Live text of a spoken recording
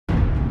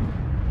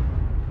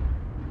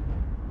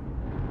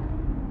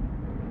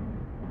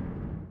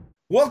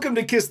Welcome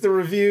to Kiss the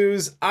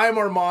Reviews. I'm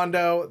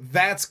Armando.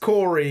 That's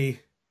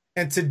Corey.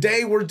 And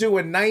today we're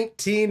doing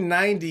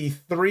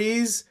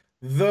 1993's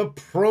The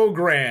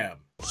Program.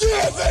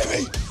 Yeah,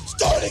 baby!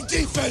 Starting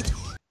defense!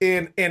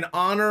 In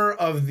honor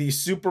of the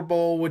Super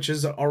Bowl, which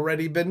has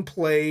already been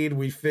played,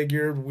 we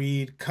figured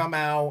we'd come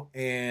out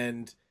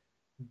and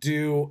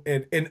do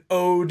an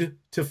ode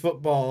to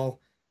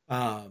football,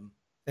 an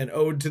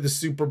ode to the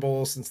Super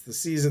Bowl since the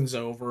season's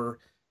over.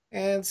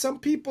 And some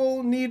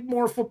people need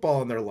more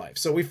football in their life.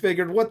 So we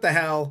figured, what the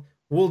hell,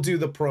 we'll do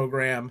The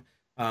Program.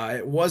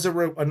 It was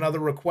another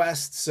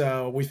request,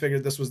 so we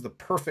figured this was the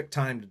perfect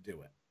time to do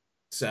it.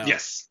 So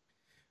yes.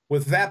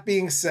 With that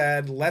being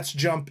said, let's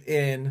jump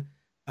in.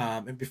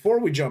 And before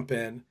we jump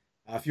in,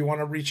 if you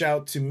want to reach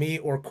out to me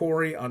or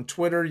Corey on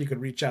Twitter, you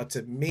could reach out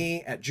to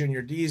me at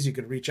Junior D's. You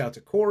could reach out to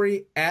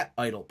Corey at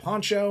Idle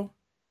Poncho.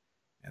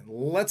 And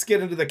let's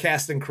get into the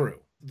cast and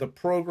crew. The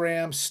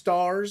Program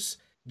stars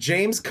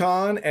James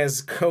Caan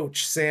as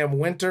Coach Sam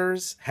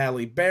Winters,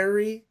 Halle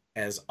Berry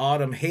as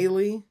Autumn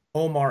Haley,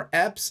 Omar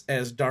Epps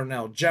as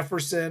Darnell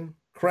Jefferson,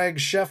 Craig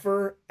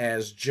Sheffer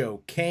as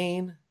Joe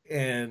Kane,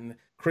 and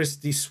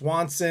Kristy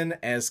Swanson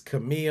as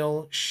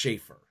Camille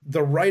Schaefer.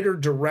 The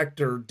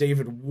writer-director,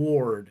 David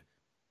Ward,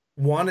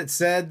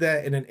 said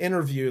that in an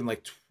interview in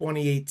like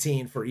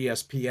 2018 for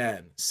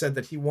ESPN, said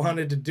that he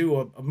wanted to do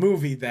a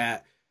movie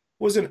that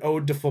was an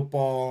ode to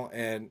football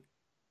and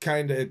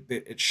kind of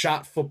it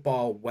shot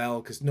football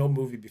well, because no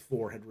movie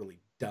before had really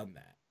done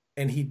that.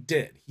 And he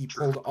did. He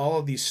pulled all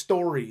of these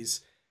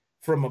stories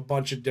from a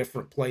bunch of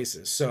different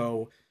places.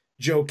 So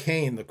Joe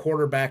Kane, the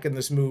quarterback in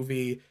this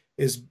movie,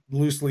 is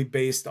loosely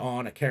based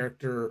on a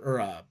character or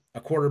a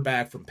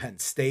quarterback from Penn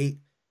State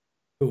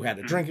who had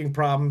a drinking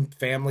problem.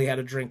 Family had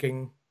a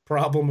drinking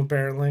problem,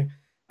 apparently.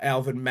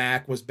 Alvin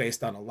Mack was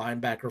based on a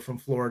linebacker from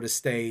Florida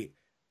State.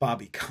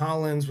 Bobby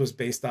Collins was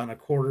based on a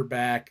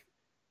quarterback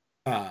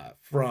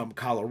from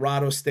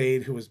Colorado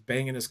State who was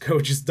banging his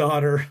coach's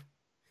daughter.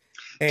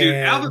 Dude,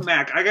 Alvin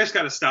Mack, I just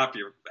got to stop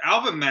you.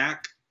 Alvin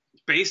Mack,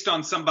 based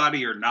on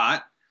somebody or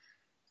not,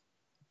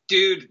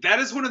 dude, that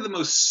is one of the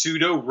most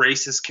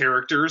pseudo-racist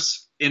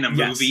characters in a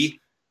movie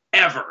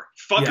ever.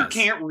 Fucker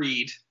can't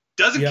read,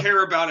 doesn't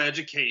care about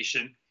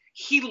education.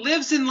 He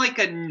lives in like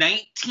a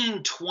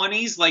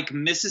 1920s, like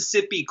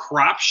Mississippi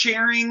crop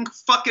sharing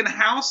fucking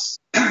house.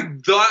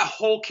 That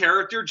whole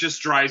character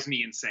just drives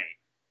me insane.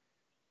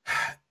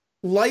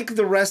 Like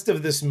the rest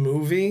of this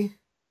movie,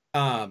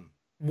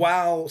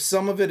 while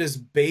some of it is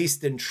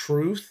based in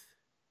truth,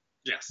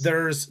 yes,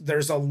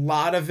 there's a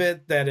lot of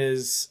it that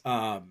is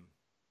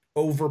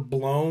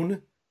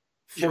overblown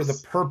for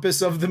the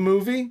purpose of the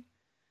movie.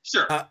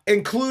 Sure.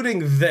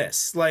 Including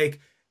this. Like,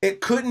 it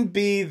couldn't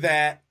be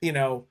that, you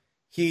know,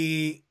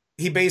 he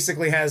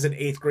basically has an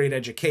 8th grade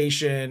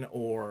education,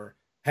 or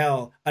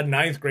hell, a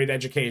 9th grade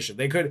education.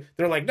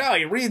 They're like, no,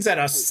 he reads at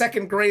a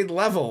 2nd grade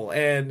level.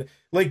 And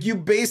like, you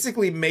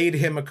basically made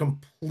him a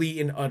complete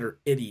and utter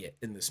idiot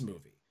in this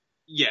movie.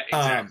 Yeah,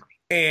 exactly.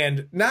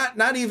 And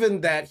not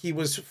even that he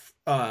was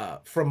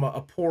from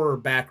a poorer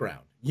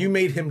background. You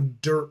made him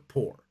dirt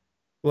poor.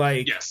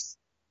 Like, yes.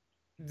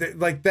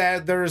 Like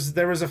that. There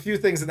was a few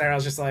things in there I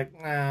was just like,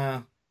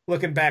 nah.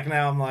 Looking back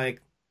now, I'm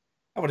like,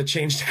 I would have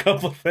changed a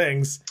couple of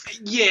things.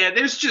 Yeah,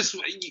 there's just,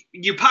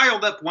 you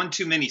piled up one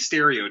too many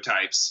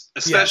stereotypes,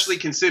 especially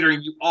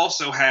considering you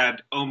also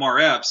had Omar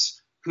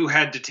Epps, who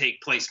had to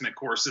take placement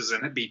courses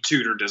and be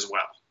tutored as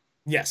well.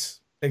 Yes,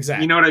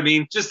 exactly. You know what I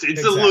mean? Just,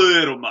 it's a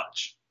little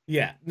much.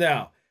 Yeah,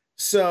 no.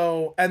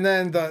 So, and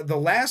then the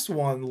last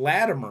one,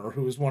 Latimer,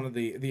 who is one of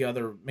the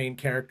other main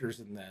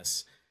characters in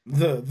this,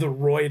 the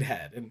roid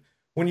head. And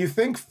when you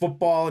think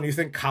football and you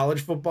think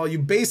college football, you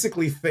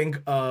basically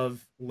think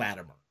of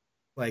Latimer.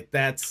 Like,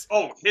 that's...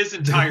 Oh, his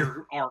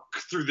entire arc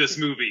through this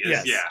movie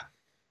is,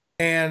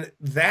 And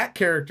that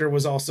character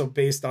was also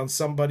based on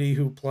somebody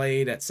who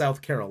played at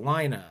South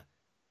Carolina,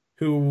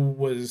 who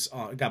was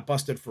got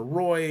busted for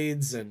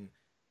roids, and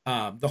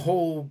the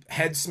whole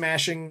head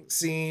smashing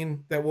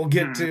scene that we'll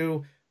get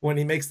to when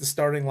he makes the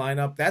starting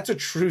lineup. That's a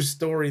true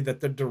story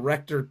that the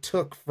director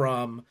took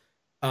from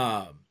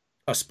a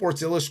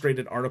Sports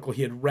Illustrated article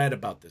he had read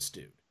about this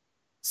dude.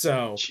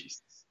 So...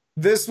 Jesus.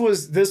 This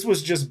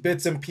was just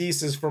bits and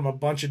pieces from a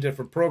bunch of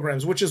different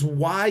programs, which is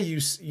why you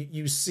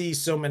see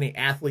so many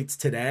athletes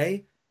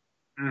today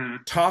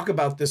talk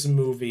about this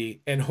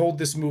movie and hold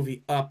this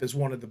movie up as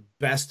one of the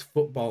best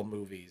football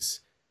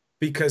movies,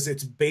 because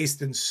it's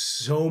based in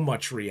so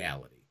much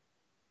reality.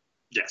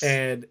 Yes.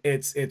 And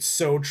it's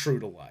so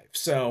true to life.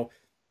 So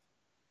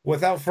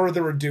without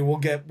further ado,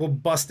 we'll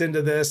bust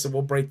into this and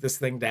we'll break this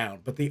thing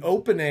down. But the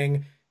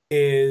opening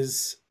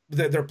is...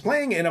 They're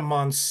playing in a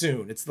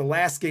monsoon. It's the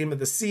last game of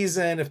the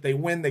season. If they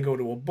win, they go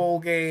to a bowl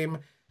game.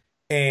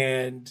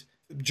 And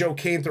Joe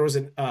Kane throws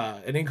an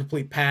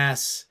incomplete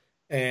pass,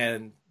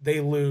 and they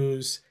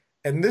lose.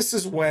 And this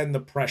is when the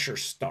pressure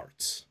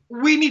starts.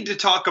 We need to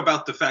talk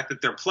about the fact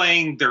that they're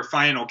playing their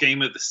final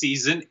game of the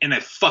season in a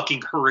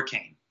fucking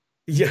hurricane.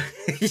 Yeah.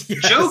 Yes.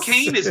 Joe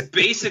Caan is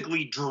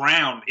basically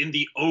drowned in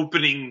the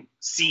opening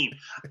scene.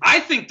 I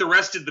think the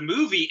rest of the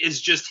movie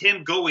is just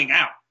him going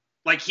out.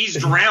 Like he's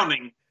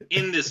drowning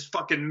in this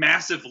fucking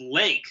massive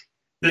lake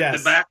that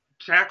the back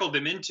tackled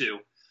him into.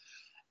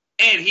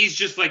 And he's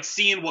just like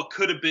seeing what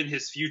could have been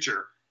his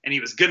future. And he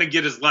was going to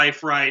get his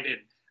life right. And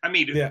I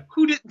mean,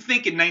 who didn't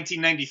think in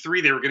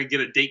 1993 they were going to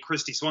get a date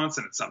Kristy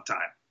Swanson at some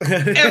time?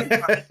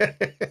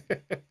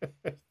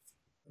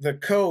 The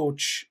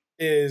coach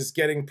is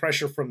getting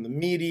pressure from the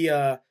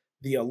media,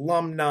 the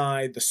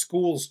alumni, the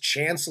school's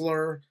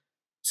chancellor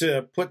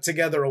to put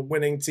together a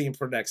winning team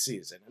for next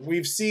season. And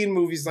we've seen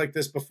movies like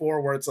this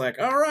before where it's like,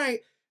 all right,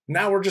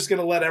 now we're just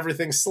going to let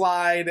everything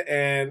slide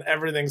and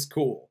everything's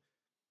cool.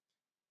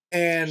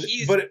 And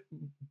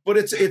but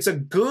it's a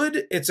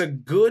good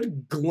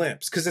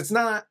glimpse, because it's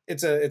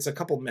a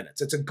couple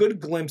minutes. It's a good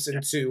glimpse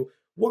into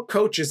what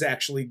coaches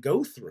actually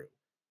go through.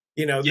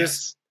 You know,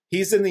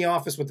 he's in the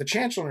office with the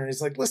chancellor and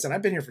he's like, listen,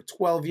 I've been here for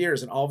 12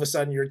 years and all of a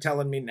sudden you're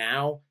telling me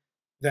now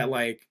that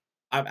like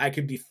I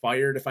could be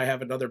fired if I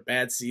have another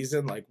bad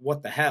season. Like,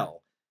 what the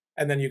hell?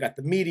 And then you got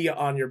the media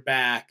on your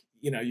back.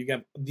 You know, you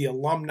got the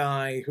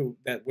alumni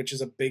which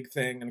is a big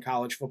thing in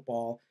college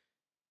football.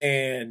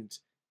 And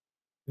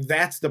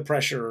that's the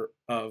pressure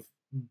of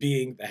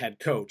being the head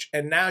coach.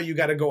 And now you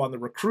got to go on the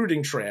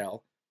recruiting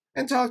trail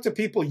and talk to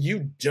people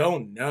you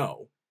don't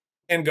know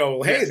and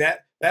go, hey,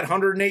 that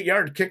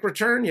 108-yard kick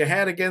return you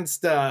had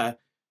against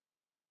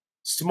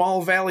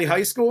Small Valley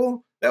High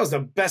School, that was the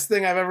best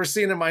thing I've ever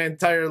seen in my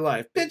entire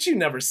life. Bitch, you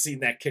never seen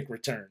that kick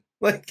return.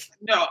 Like,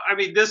 no, I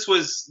mean, this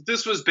was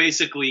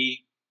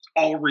basically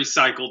all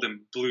recycled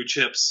in Blue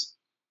Chips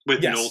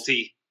with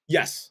Nolte.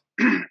 Yes.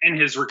 And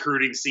his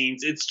recruiting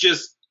scenes. It's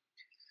just,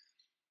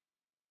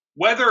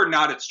 whether or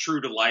not it's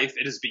true to life,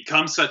 it has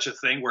become such a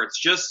thing where it's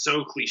just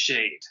so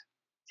cliched.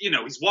 You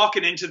know, he's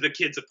walking into the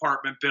kid's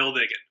apartment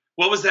building. And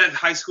what was that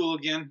high school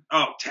again?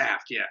 Oh,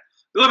 Taft, yeah.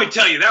 But let me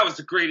tell you, that was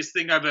the greatest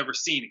thing I've ever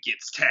seen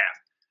against Taft.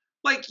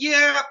 Like,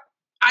 yeah,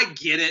 I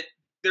get it.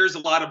 There's a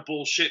lot of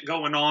bullshit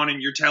going on,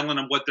 and you're telling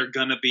them what they're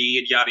going to be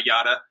and yada,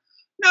 yada.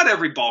 Not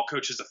every ball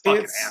coach is a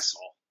fucking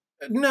asshole.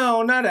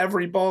 No, not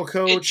every ball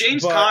coach. And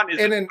James Caan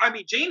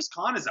James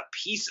Caan is a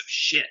piece of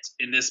shit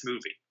in this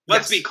movie.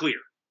 Let's be clear.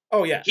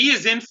 Oh, yeah. He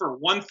is in for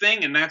one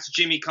thing, and that's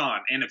Jimmy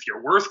Caan. And if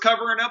you're worth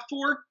covering up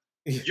for,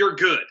 you're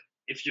good.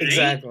 If you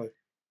ain't,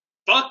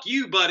 fuck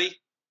you, buddy.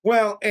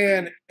 Well,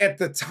 and at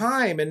the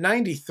time, in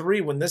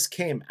 93, when this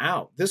came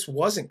out, this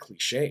wasn't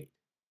cliched.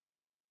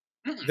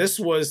 This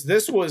was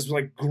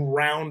like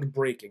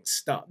groundbreaking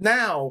stuff.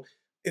 Now,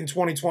 in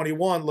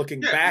 2021, looking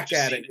back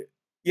at it,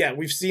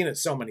 we've seen it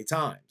so many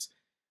times.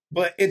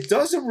 But it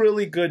does a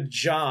really good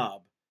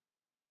job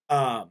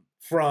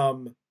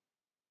from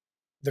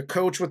the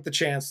coach with the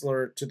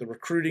chancellor to the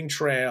recruiting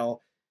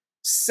trail,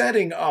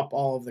 setting up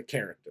all of the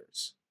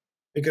characters.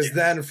 Because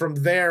then from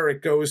there,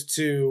 it goes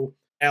to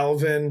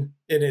Alvin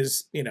in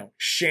his,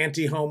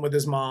 shanty home with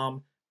his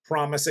mom,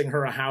 promising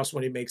her a house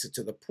when he makes it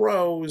to the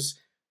pros.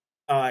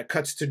 It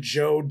cuts to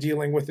Joe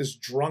dealing with his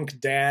drunk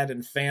dad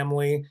and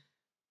family.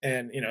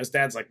 And, his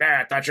dad's like,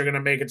 I thought you were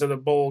going to make it to the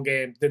bowl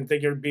game. Didn't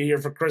think you'd be here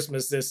for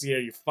Christmas this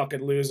year, you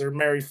fucking loser.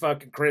 Merry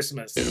fucking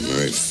Christmas. Yeah,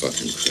 Merry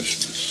fucking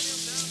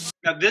Christmas.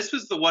 Now, this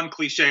was the one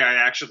cliche I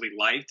actually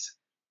liked,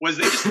 was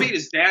they just made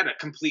his dad a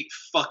complete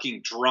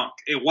fucking drunk.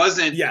 It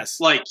wasn't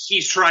like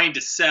he's trying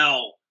to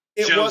sell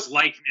Joe's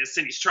likeness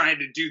and he's trying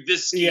to do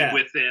this scheme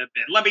with him.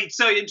 And let me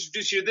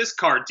introduce you to this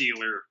car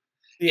dealer.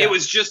 Yeah. It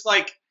was just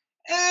like,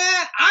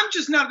 I'm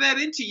just not that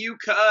into you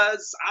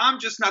because I'm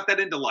just not that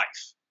into life.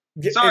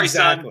 Sorry,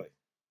 son.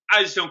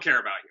 I just don't care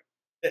about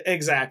you.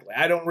 Exactly.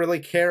 I don't really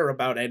care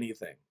about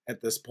anything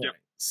at this point. Yep.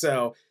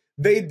 So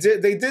they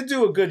did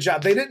do a good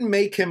job. They didn't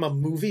make him a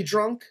movie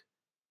drunk.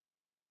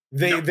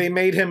 They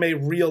made him a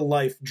real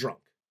life drunk.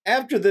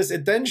 After this,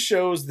 it then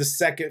shows the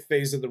second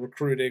phase of the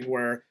recruiting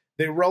where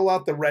they roll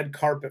out the red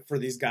carpet for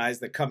these guys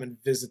that come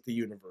and visit the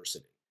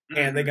university.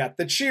 Mm-hmm. And they got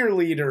the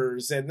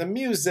cheerleaders and the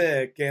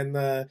music and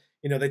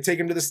they take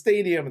him to the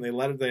stadium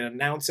and they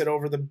announce it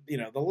over the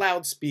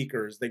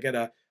loudspeakers. They get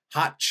a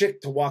hot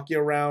chick to walk you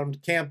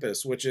around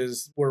campus, which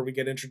is where we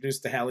get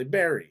introduced to Halle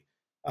Berry.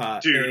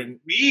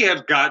 We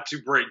have got to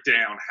break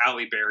down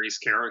Halle Berry's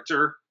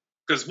character.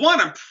 Because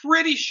one, I'm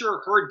pretty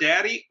sure her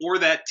daddy or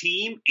that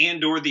team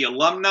and or the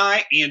alumni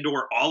and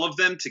or all of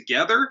them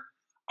together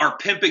are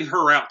pimping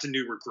her out to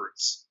new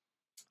recruits.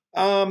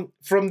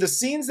 From the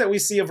scenes that we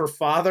see of her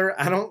father,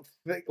 I don't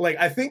think,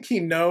 I think he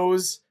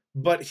knows,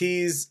 but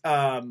he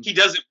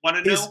doesn't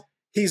want to know.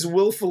 He's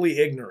willfully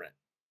ignorant.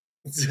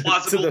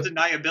 Plausible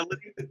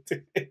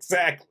deniability.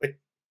 Exactly.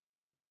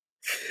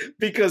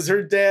 Because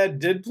her dad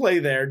did play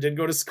there, did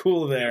go to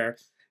school there.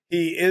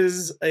 He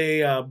is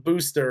a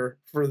booster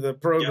for the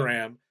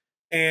program.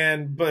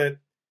 Yep. But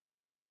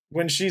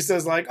when she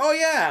says like, oh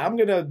yeah, I'm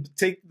going to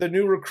take the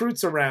new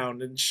recruits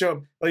around and show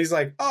him, he's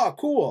like, oh,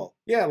 cool.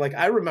 Yeah. Like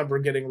I remember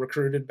getting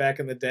recruited back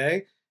in the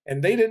day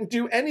and they didn't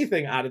do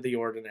anything out of the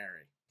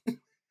ordinary.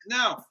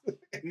 No,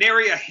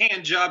 nary a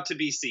hand job to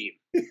be seen.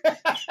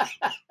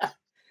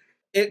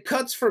 it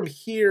cuts from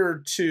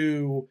here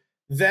to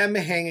them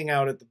hanging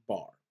out at the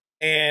bar.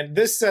 And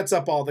this sets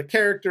up all the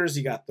characters.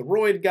 You got the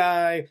roid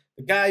guy,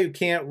 the guy who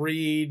can't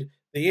read,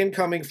 the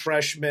incoming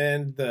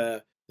freshman,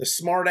 the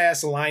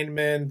smart-ass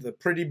lineman, the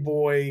pretty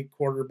boy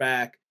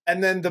quarterback,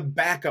 and then the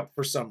backup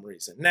for some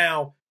reason.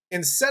 Now,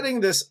 in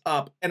setting this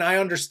up, and I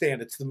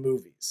understand it's the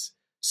movies,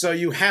 so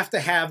you have to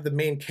have the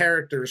main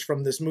characters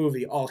from this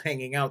movie all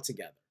hanging out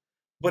together.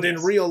 But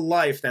in real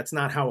life, that's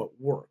not how it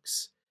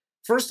works.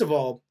 First of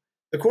all,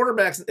 the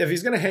quarterbacks, if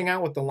he's going to hang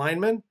out with the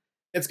linemen,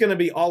 it's going to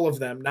be all of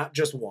them, not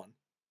just one.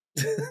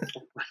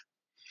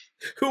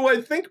 Who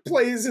I think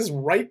plays his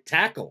right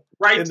tackle.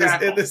 In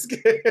this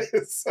game.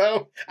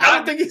 So I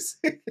don't think he's...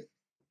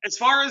 As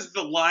far as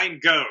the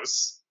line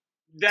goes,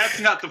 that's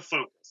not the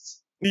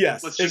focus.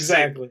 Yes,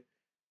 exactly.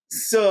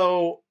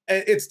 So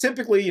it's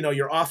typically, you know,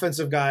 your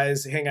offensive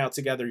guys hang out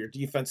together, your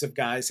defensive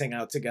guys hang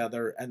out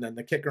together, and then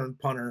the kicker and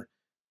punter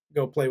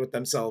go play with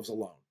themselves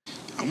alone.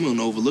 I'm willing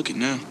to overlook it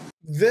now.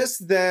 This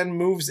then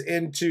moves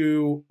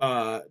into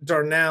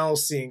Darnell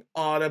seeing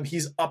Autumn.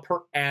 He's up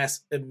her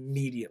ass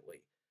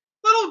immediately.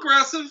 Little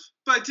aggressive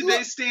by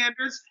today's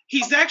standards.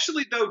 He's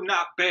actually, though,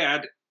 not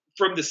bad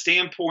from the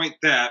standpoint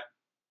that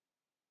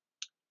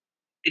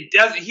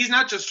he's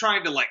not just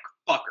trying to, like,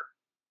 fuck her.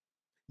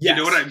 Yes.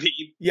 You know what I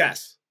mean?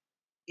 Yes.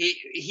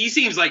 He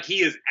seems like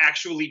he is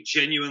actually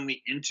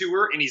genuinely into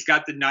her, and he's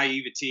got the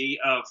naivety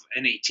of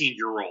an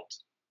 18-year-old.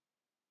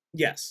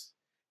 Yes.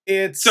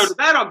 So to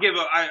that I'll give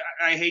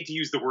I hate to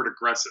use the word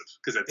aggressive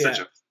because that's such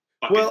a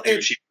fucking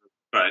douchey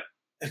word,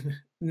 but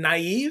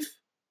naive?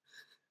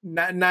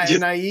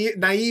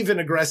 Naive and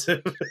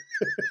aggressive. And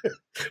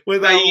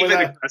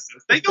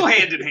aggressive. They go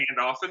hand in hand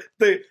often.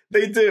 They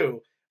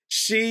do.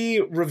 She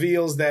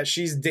reveals that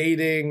she's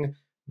dating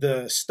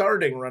the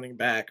starting running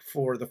back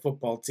for the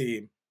football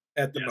team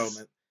at the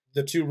moment.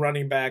 The two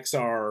running backs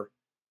are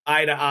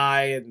eye to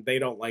eye and they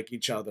don't like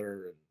each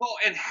other. Well,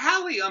 and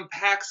Halle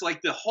unpacks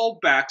like the whole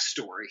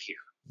backstory here.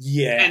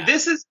 Yeah. And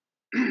this is,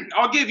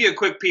 I'll give you a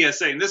quick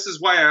PSA, and this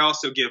is why I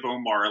also give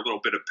Omar a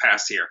little bit of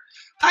pass here.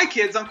 Hi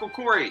kids, Uncle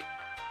Corey.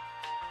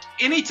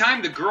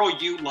 Anytime the girl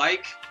you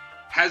like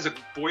has a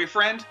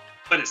boyfriend,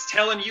 but is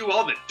telling you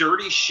all the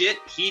dirty shit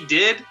he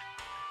did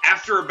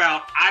after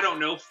about,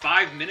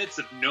 5 minutes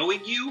of knowing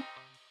you,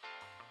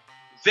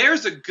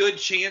 there's a good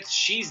chance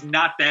she's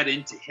not that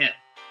into him.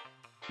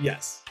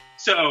 Yes.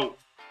 So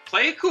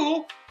play it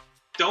cool.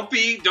 Don't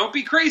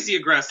be crazy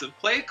aggressive.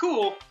 Play it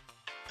cool.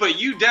 But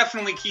you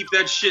definitely keep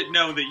that shit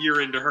known that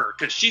you're into her,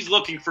 because she's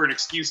looking for an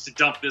excuse to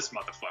dump this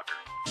motherfucker.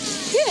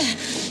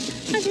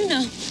 Yeah, I do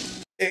know.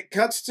 It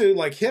cuts to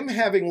like him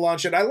having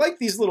lunch, and I like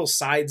these little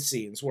side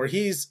scenes where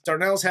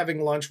Darnell's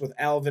having lunch with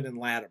Alvin and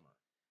Latimer,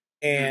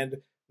 and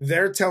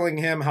they're telling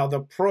him how the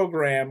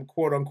program,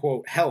 quote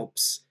unquote,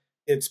 helps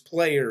its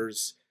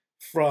players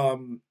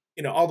from,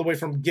 all the way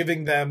from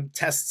giving them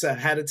tests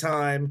ahead of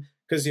time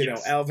because,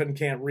 Alvin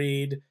can't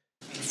read.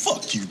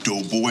 Fuck you,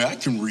 doughboy. I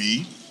can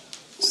read.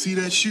 See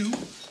that shoe?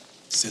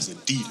 It says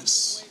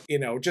Adidas.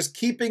 Just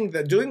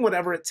doing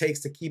whatever it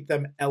takes to keep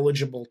them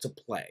eligible to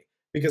play,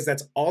 because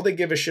that's all they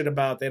give a shit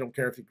about. They don't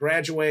care if you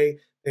graduate.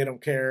 They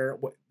don't care.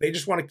 They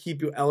just want to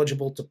keep you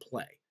eligible to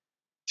play.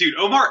 Dude,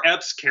 Omar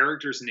Epps'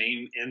 character's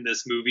name in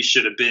this movie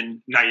should have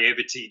been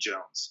Naivety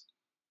Jones.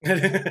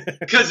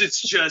 Because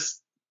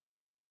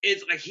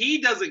it's like he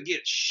doesn't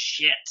get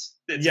shit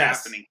that's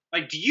happening.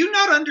 Like, do you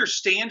not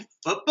understand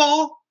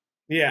football?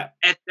 Yeah.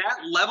 At that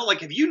level?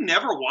 Like, have you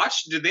never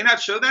watched? Did they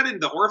not show that in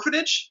the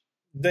orphanage?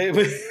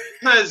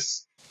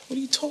 Because what are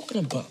you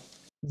talking about?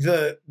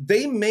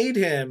 They made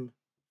him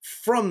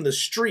from the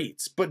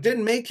streets, but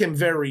didn't make him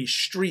very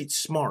street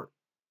smart.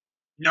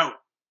 No.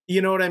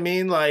 You know what I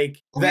mean?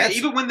 Like,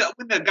 even when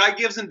the guy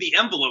gives him the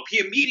envelope, he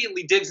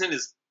immediately digs in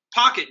his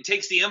pocket and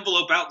takes the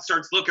envelope out and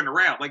starts looking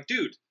around. Like,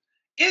 dude,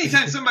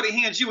 anytime somebody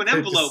hands you an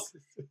envelope,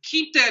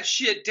 keep that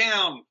shit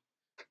down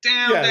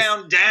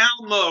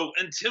low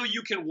until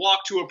you can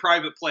walk to a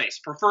private place.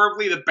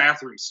 Preferably the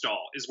bathroom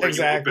stall is where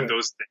you open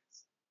those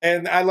things.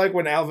 And I like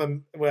when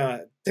Alvin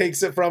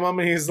takes it from him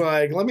and he's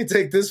like, let me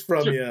take this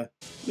from you.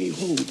 Let me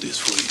hold this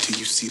for you till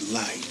you see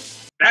light.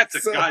 That's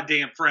a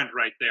goddamn friend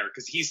right there,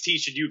 because he's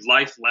teaching you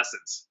life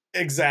lessons.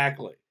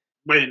 Exactly.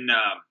 When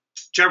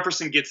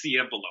Jefferson gets the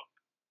envelope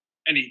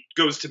and he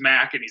goes to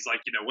Mac and he's like,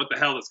 what the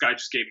hell? This guy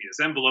just gave me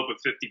this envelope with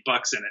 $50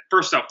 in it.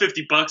 First off, $50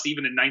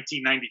 even in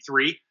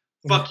 1993.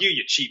 Fuck you,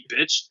 you cheap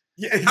bitch.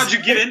 Yeah, exactly. How'd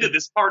you get into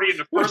this party in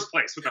the first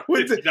place with a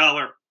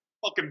 $50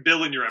 fucking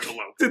bill in your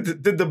envelope?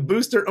 Did the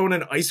booster own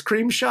an ice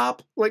cream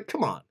shop? Like,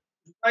 come on.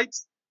 Right?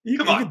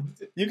 Come on.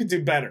 You could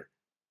do better.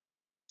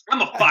 I'm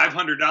a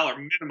 $500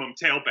 minimum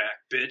tailback,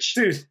 bitch.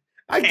 Dude,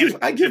 I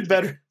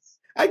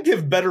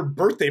give better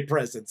birthday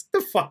presents.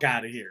 Get the fuck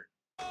out of here.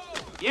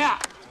 Yeah.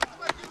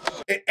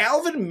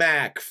 Alvin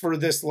Mack, for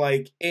this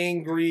like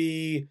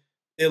angry,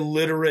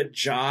 illiterate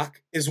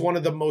jock, is one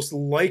of the most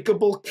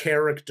likable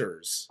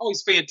characters. Oh,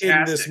 he's fantastic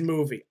in this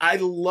movie. I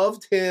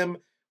loved him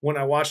when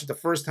I watched it the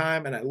first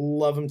time, and I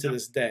love him to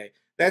this day.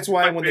 That's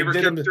why when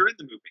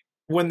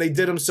they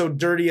did him so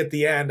dirty at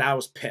the end, I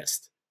was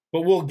pissed.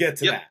 but we'll get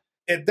to Yep. that.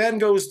 It then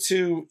goes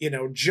to, you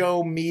know,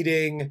 Joe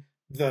meeting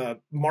the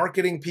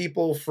marketing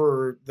people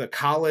for the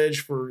college,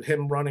 for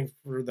him running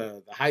for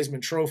the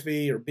Heisman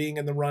Trophy or being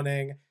in the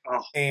running,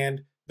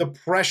 and the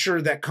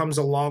pressure that comes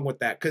along with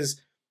that.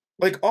 Because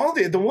like all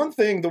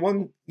the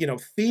one, you know,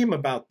 theme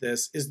about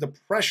this is the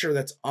pressure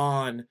that's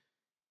on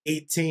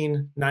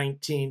 18,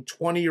 19,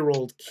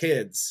 20-year-old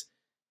kids.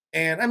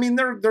 And I mean,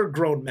 they're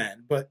grown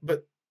men, but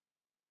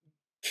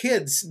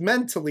kids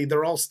mentally,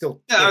 they're all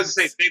still kids. Yeah, I was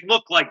going to say, they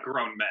look like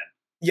grown men.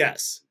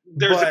 Yes.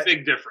 There's a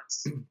big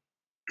difference.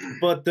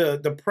 But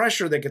the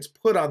pressure that gets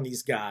put on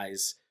these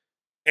guys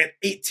at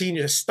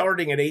 18,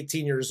 starting at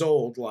 18 years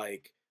old,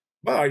 like,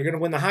 wow, you're going to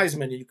win the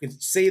Heisman, and you can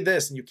say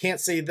this, and you can't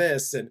say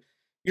this, and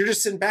you're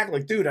just sitting back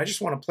like, dude, I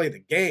just want to play the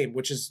game,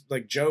 which is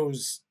like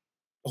Joe's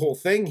whole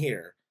thing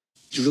here.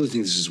 Do you really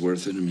think this is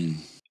worth it? I mean,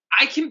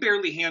 I can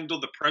barely handle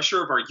the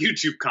pressure of our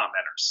YouTube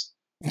commenters.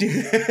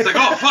 It's like,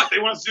 oh, fuck, they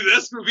want us to do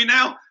this movie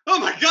now? Oh,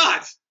 my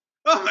God.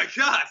 Oh, my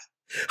God.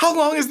 How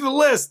long is the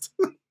list?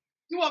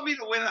 You want me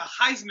to win a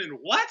Heisman?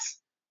 What?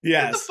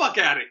 Yes. Get the fuck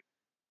out of here.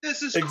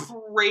 This is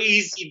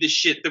crazy, the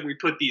shit that we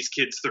put these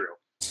kids through.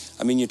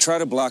 I mean, you try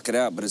to block it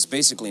out, but it's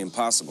basically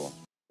impossible.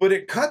 But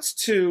it cuts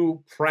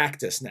to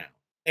practice now.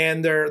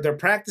 And they're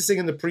practicing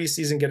in the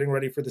preseason, getting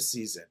ready for the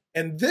season.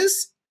 And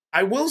this,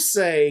 I will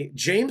say,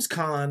 James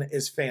Caan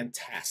is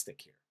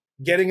fantastic here.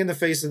 Getting in the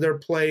face of their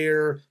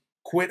player,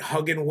 quit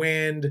hugging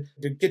wind,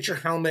 get your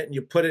helmet and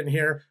you put it in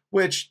here,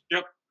 which,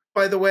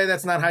 by the way,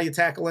 that's not how you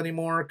tackle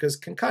anymore because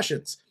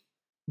concussions.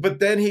 But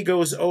then he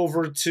goes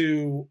over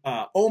to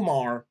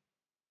Omar,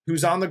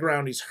 who's on the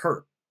ground. He's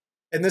hurt.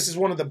 And this is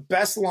one of the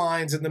best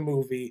lines in the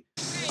movie.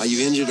 Are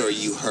you injured or are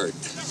you hurt?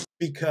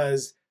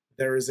 Because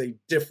there is a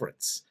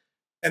difference.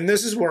 And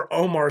this is where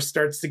Omar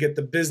starts to get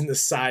the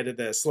business side of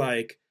this.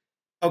 Like,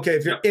 okay,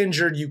 if you're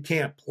injured, you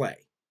can't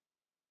play.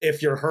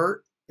 If you're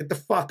hurt, get the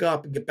fuck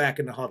up and get back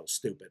in the huddle,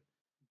 stupid.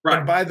 Right.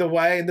 And by the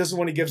way, and this is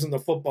when he gives him the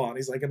football, and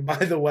he's like, and by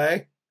the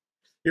way,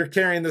 you're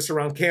carrying this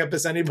around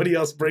campus. Anybody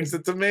else brings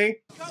it to me?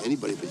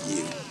 Anybody but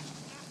you.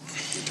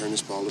 You turn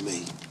this ball to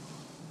me.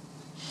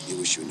 You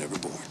wish you were never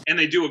born. And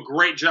they do a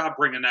great job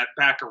bringing that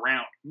back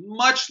around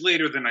much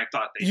later than I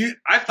thought they did.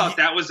 I thought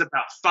that was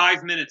about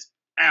 5 minutes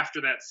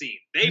after that scene.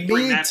 They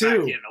bring that back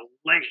in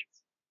late.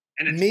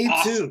 And it's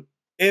awesome. Too.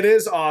 It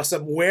is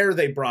awesome where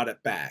they brought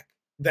it back.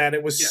 That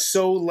it was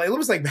so late. It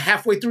was like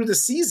halfway through the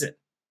season.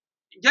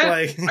 Yeah,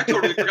 like, I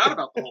totally forgot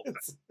about the whole thing.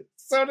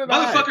 So did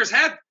Motherfuckers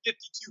had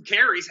 52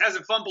 carries,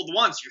 hasn't fumbled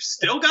once. You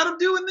still got him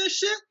doing this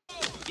shit?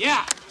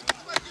 Yeah.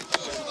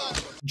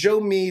 Joe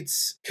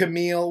meets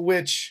Camille,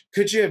 which,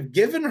 could you have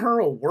given her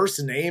a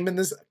worse name in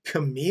this?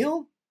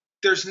 Camille?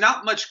 There's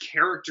not much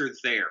character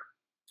there.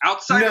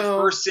 Outside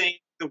of her saying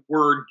the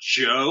word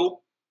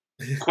Joe,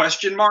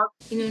 question mark.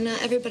 You know,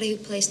 not everybody who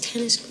plays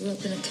tennis grew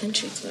up in a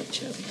country club,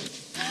 Joe.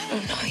 I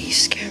don't know. You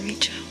scare me,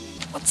 Joe.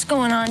 What's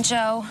going on,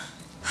 Joe?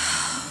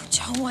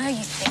 Joe, why are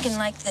you thinking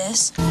like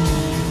this?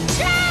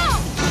 Joe!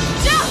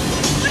 Joe!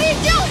 What are you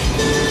doing?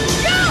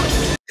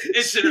 Joe!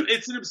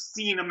 It's an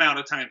obscene amount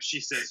of times she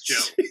says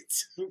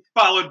Joe,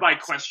 followed by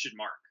question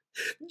mark.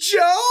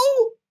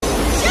 Joe!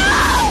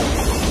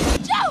 Joe!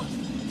 Joe!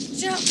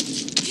 Joe,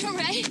 you all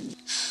right?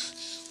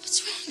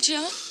 What's wrong,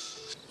 Joe?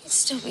 You'd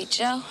still be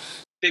Joe.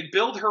 They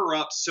build her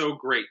up so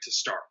great to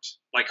start.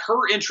 Like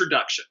her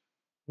introduction.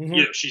 Mm-hmm.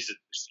 You know, she's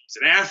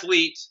an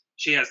athlete.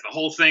 She has the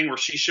whole thing where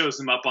she shows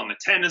him up on the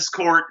tennis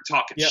court,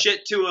 talking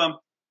shit to him.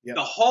 Yep.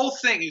 The whole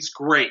thing is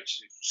great.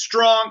 She's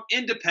strong,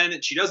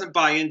 independent. She doesn't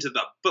buy into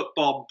the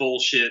football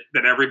bullshit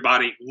that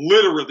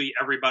literally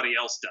everybody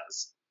else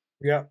does.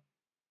 Yeah.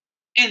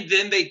 And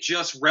then they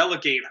just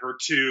relegate her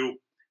to,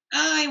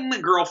 I'm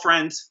a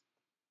girlfriend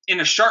in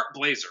a sharp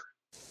blazer.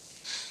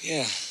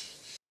 Yeah.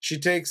 She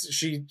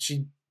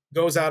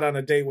goes out on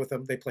a date with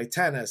him. They play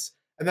tennis.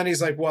 And then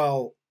he's like,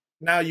 well,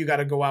 now you got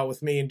to go out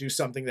with me and do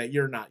something that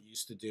you're not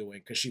used to doing,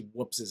 because she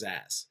whoops his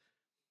ass.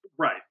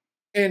 Right.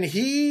 And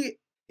he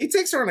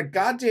takes her on a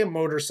goddamn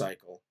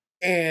motorcycle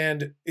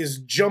and is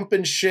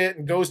jumping shit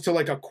and goes to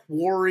like a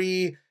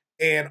quarry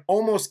and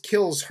almost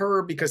kills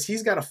her because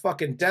he's got a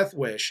fucking death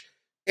wish.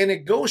 And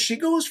she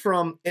goes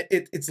from,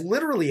 it's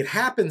literally, it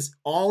happens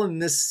all in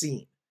this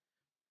scene.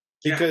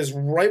 Because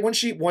right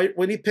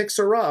when he picks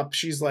her up,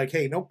 she's like,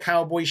 hey, no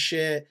cowboy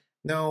shit.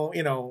 No,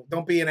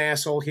 don't be an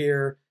asshole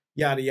here,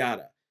 yada,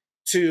 yada.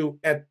 To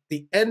at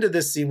the end of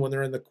this scene, when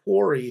they're in the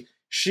quarry,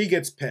 she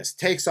gets pissed,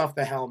 takes off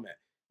the helmet.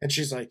 And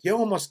she's like, you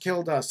almost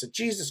killed us. And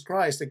Jesus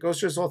Christ, it goes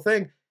through this whole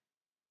thing.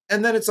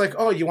 And then it's like,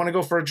 oh, you want to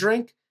go for a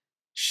drink?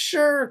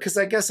 Sure, because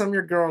I guess I'm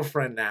your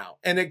girlfriend now.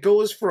 And it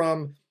goes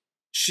from,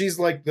 she's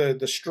like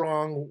the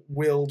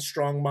strong-willed,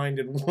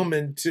 strong-minded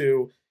woman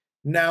to,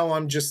 now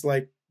I'm just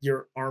like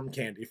your arm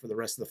candy for the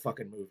rest of the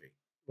fucking movie.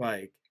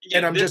 Like,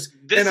 and I'm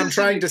I'm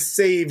trying to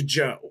save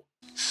Joe.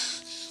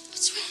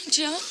 What's wrong,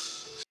 Joe?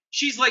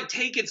 She's like,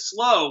 take it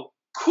slow.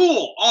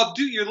 Cool, I'll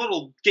do your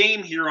little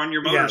game here on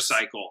your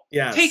motorcycle.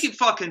 Yes. Take it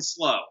fucking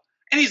slow.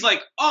 And he's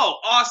like, oh,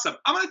 awesome.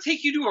 I'm going to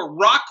take you to a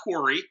rock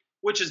quarry,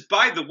 which is,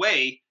 by the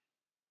way,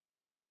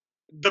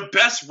 the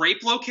best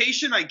rape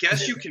location I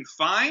guess you can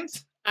find.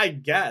 I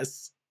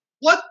guess.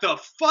 What the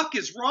fuck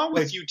is wrong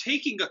with you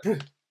taking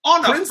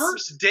on a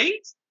first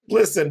date?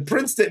 Listen,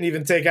 Prince didn't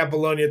even take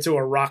Apollonia to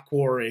a rock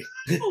quarry.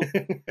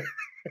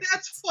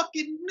 That's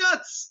fucking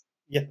nuts.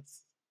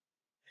 Yes.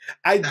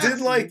 I did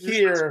like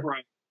here,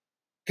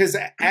 because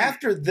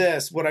after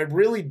this, what I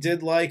really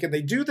did like, and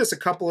they do this a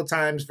couple of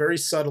times very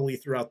subtly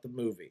throughout the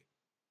movie,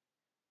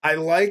 I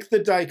like the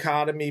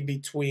dichotomy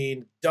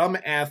between dumb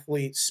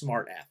athlete,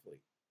 smart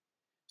athlete.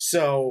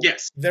 So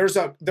yes, there's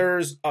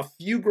a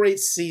few great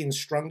scenes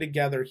strung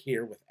together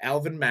here with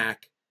Alvin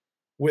Mack,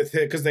 with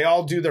him, because they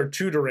all do their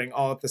tutoring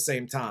all at the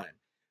same time.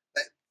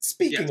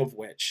 Speaking of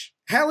which,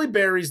 Halle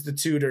Berry's the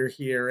tutor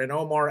here, and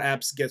Omar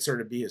Epps gets her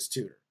to be his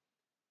tutor.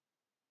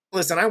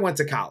 Listen, I went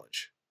to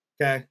college,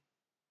 okay?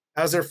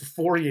 I was there for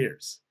 4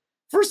 years.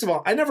 First of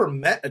all, I never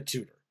met a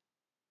tutor.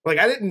 Like,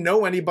 I didn't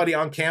know anybody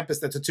on campus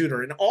that's a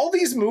tutor. In all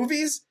these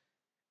movies,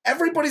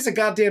 everybody's a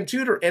goddamn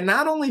tutor. And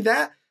not only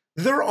that,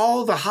 they're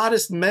all the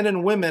hottest men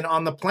and women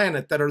on the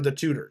planet that are the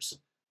tutors.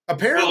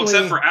 Apparently, well,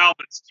 except for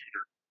Alvin's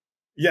tutor.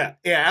 Yeah,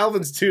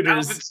 Alvin's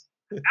tutors.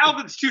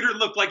 Alvin's tutor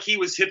looked like he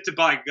was hip to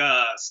buy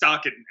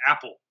stock in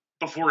Apple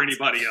before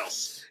anybody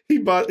else. He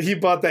bought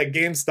that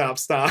GameStop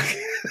stock.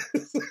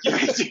 Yeah,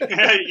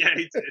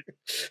 he did.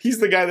 He's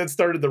the guy that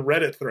started the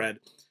Reddit thread.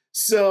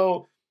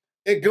 So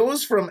it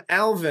goes from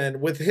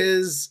Alvin with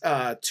his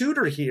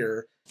tutor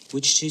here.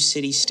 Which two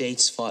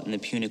city-states fought in the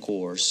Punic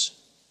Wars?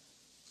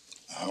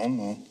 I don't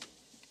know.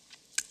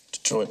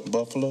 Detroit and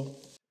Buffalo?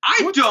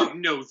 I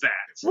don't know that.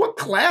 What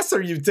class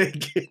are you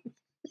taking?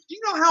 You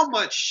know how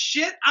much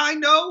shit I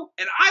know,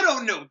 and I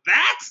don't know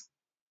that?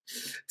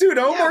 Dude,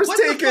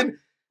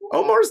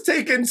 Omar's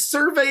taken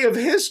Survey of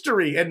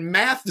History and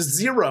Math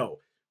 0.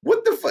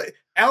 What the fuck?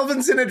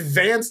 Alvin's in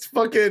advanced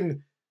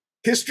fucking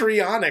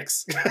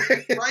histrionics.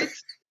 Right?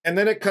 And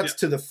then it cuts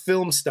to the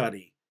film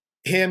study.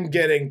 Him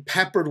getting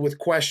peppered with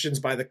questions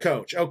by the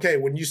coach. Okay,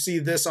 when you see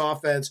this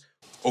offense.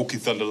 Okie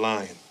Thunder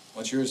Lion.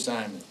 What's your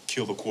assignment?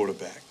 Kill the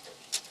quarterback.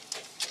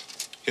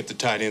 Hit the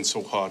tight end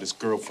so hard his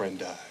girlfriend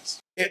dies.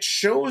 It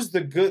shows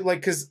the good,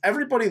 like, because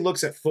everybody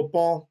looks at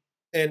football,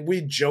 and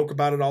we joke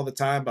about it all the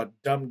time about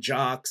dumb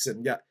jocks.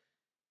 And yeah,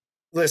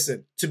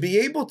 listen, to be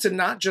able to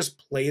not just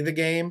play the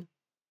game,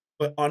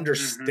 but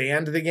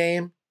understand the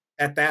game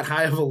at that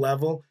high of a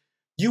level,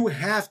 you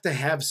have to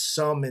have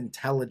some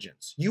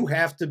intelligence. You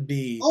have to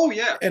be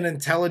an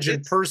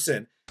intelligent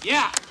person.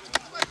 Yeah.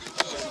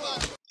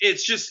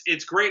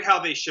 It's great how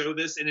they show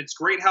this, and it's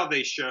great how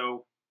they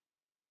show,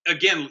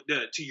 again,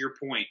 to your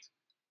point,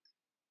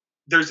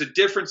 there's a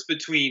difference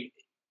between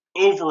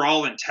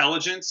overall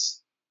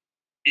intelligence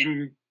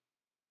and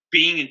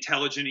being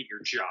intelligent at your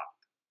job.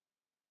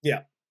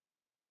 Yeah.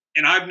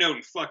 And I've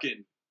known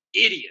fucking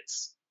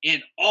idiots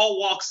in all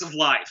walks of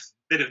life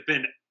that have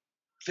been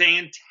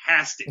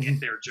fantastic at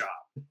their job.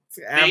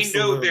 They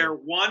know their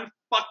one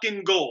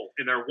fucking goal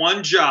and their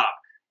one job,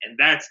 and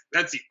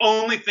that's the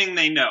only thing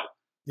they know.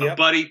 But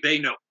buddy, they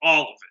know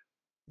all of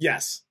it.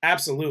 Yes,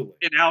 absolutely.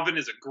 And Alvin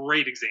is a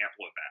great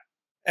example of that.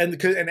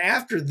 And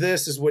after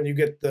this is when you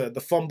get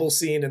the fumble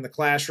scene in the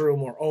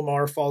classroom where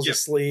Omar falls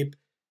asleep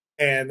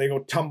and they go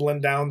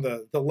tumbling down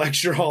the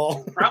lecture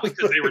hall. Probably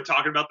because they were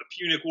talking about the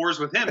Punic Wars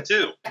with him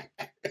too.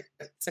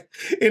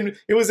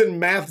 It was in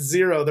Math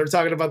 0. They're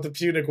talking about the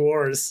Punic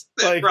Wars.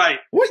 Like, right.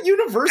 What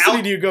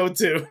university do you go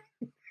to?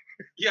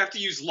 You have to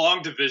use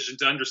long division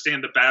to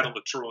understand the Battle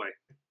of Troy.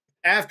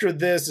 After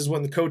this is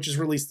when the coaches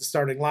release the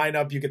starting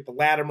lineup. You get the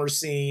Latimer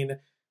scene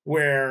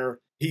where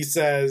he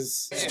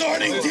says,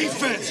 starting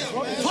defense,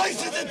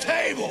 place at the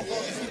table.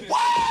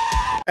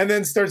 And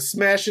then starts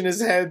smashing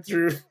his head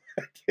through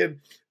the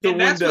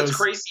windows. That's what's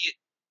crazy.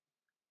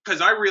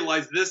 Because I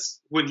realized this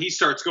when he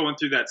starts going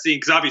through that scene,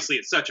 because obviously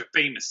it's such a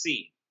famous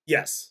scene.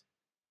 Yes.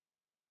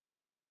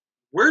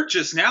 We're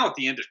just now at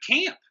the end of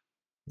camp.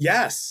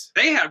 Yes.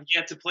 They have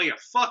yet to play a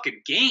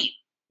fucking game.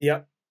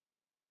 Yep.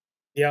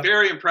 Yeah.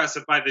 Very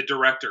impressive by the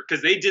director,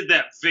 because they did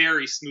that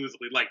very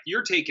smoothly. Like,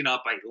 you're taking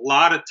up a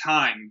lot of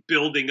time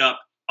building up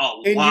a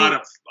lot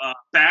of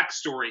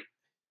backstory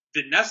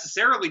that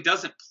necessarily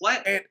doesn't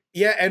play.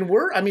 And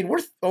we're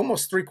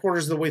almost 3/4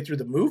 of the way through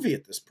the movie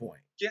at this point.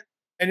 Yeah.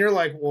 And you're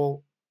like,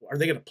 well, are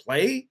they going to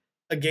play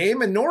a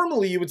game? And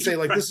normally you would say,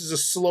 like, this is a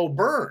slow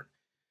burn.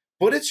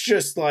 But it's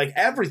just like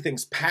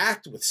everything's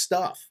packed with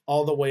stuff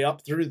all the way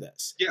up through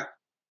this. Yeah.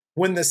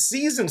 When the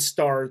season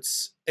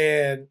starts,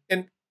 and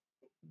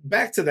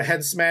back to the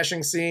head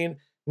smashing scene,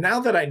 now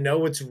that I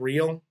know it's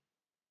real,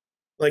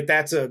 like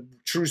that's a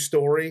true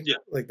story,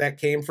 like that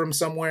came from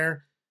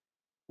somewhere.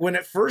 When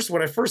I first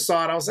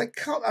saw it, I was like,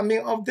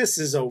 this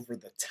is over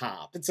the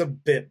top. It's a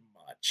bit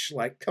much.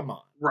 Like, come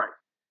on. Right.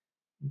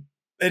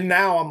 And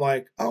now I'm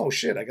like, oh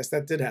shit, I guess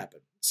that did happen.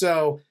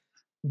 So,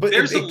 but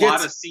there's a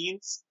lot of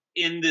scenes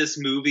in this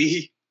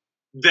movie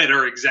that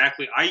are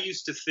exactly, I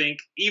used to think,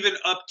 even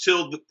up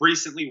till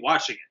recently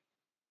watching it,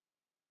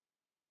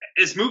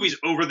 this movie's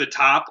over the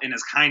top and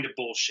is kind of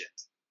bullshit.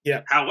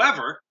 Yeah.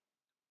 However,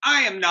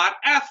 I am not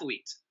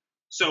athlete.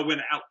 So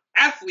when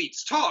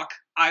athletes talk,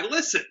 I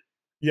listen.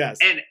 Yes.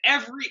 And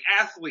every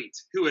athlete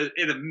who is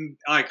at a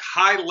like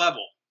high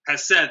level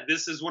has said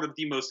this is one of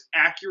the most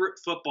accurate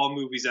football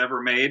movies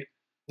ever made.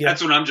 Yeah.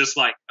 That's when I'm just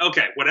like,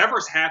 okay,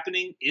 whatever's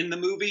happening in the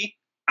movie,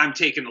 I'm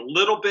taking a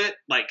little bit,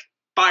 like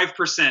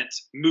 5%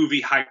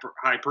 movie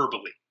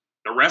hyperbole.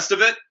 The rest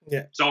of it,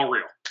 it's all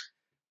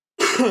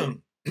real.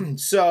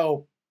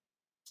 So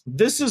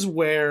this is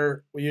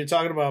where when you're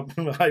talking about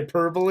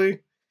hyperbole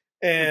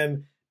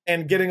and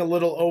getting a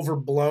little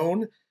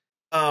overblown,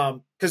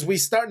 because we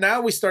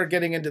start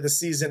getting into the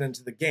season,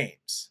 into the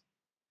games.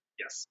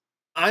 Yes.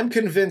 I'm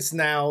convinced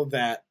now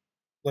that,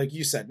 like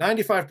you said,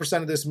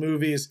 95% of this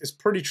movie is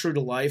pretty true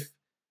to life.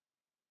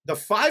 The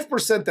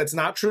 5% that's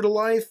not true to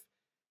life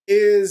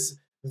is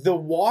the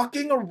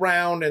walking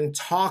around and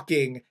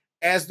talking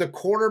as the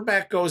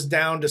quarterback goes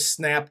down to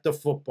snap the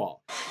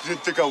football. You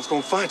didn't think I was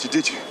gonna find you,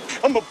 did you?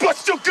 I'm gonna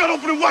bust your gut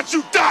open and watch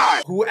you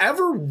die!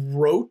 Whoever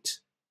wrote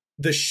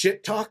the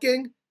shit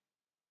talking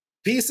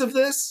piece of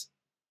this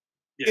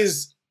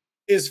is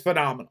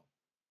phenomenal.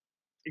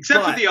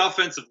 Except for the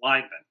offensive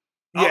lineman.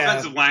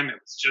 Offensive lineman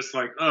was just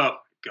like, oh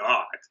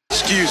God.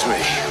 Excuse me,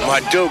 my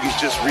doggies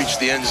just reached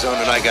the end zone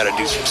and I gotta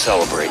do some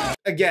celebrating.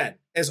 Again,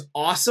 as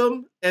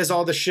awesome as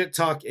all the shit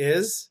talk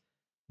is,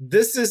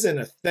 this isn't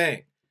a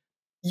thing.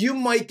 You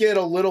might get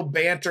a little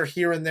banter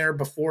here and there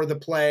before the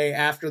play,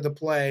 after the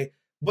play,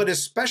 but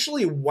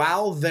especially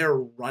while they're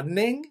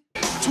running.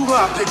 Too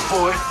high, big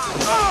boy.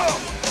 Oh!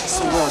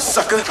 So long,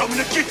 sucker. Coming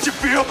to get you,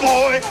 beer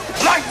boy.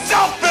 Lights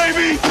out,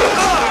 baby!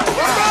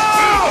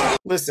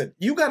 Listen,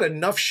 you got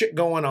enough shit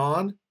going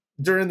on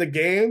during the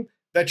game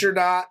that you're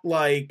not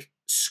like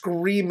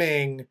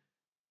screaming,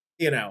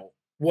 you know,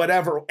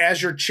 whatever,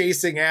 as you're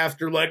chasing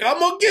after, like, I'm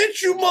gonna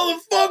get you,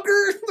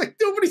 motherfucker. Like,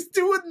 nobody's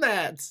doing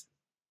that.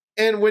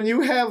 And when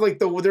you have like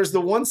there's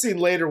the one scene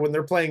later when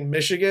they're playing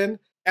Michigan,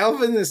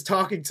 Alvin is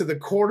talking to the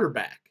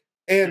quarterback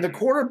and the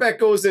quarterback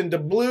goes into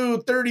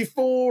blue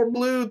 34,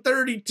 blue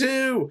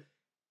 32.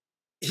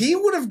 He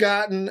would have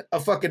gotten a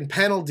fucking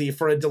penalty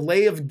for a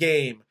delay of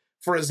game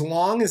for as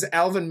long as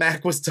Alvin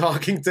Mack was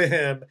talking to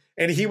him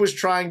and he was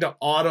trying to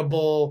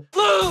audible.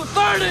 Blue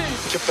 30!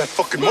 Kept that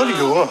fucking money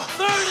though,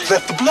 huh?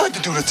 Left the blood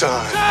to do the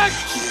time. Check!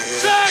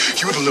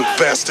 You the little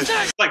bastard.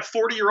 Like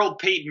 40-year-old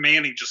Peyton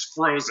Manning just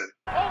frozen.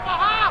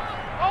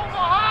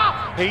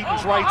 Omaha!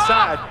 Peyton's right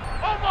side.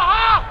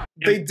 Omaha!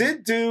 They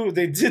did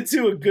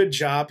do a good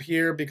job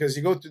here because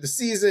you go through the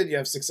season, you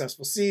have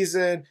successful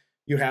season,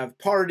 you have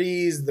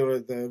parties,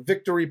 the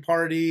victory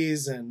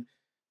parties, and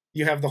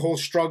you have the whole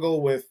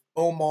struggle with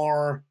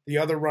Omar, the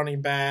other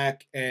running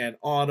back, and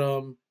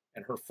Autumn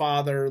and her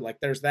father. Like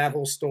there's that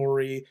whole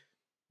story.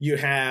 You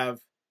have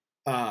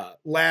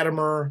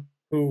Latimer,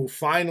 who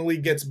finally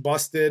gets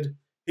busted.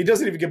 He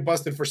doesn't even get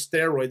busted for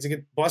steroids. He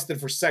gets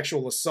busted for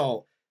sexual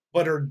assault.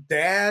 But her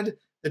dad,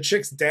 the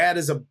chick's dad,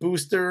 is a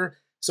booster,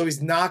 so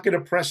he's not going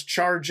to press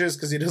charges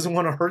because he doesn't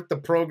want to hurt the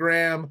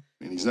program.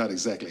 And he's not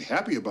exactly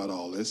happy about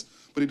all this,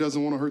 but he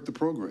doesn't want to hurt the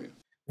program.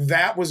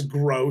 That was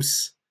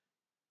gross.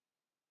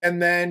 And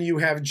then you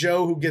have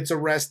Joe, who gets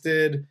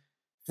arrested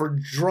for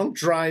drunk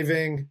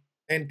driving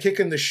and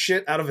kicking the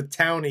shit out of a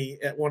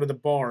townie at one of the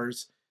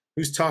bars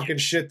who's talking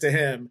shit to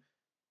him.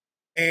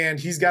 And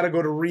he's got to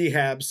go to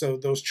rehab so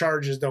those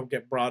charges don't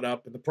get brought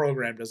up and the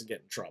program doesn't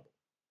get in trouble.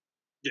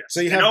 Yeah.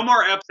 So you have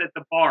Omar Epps at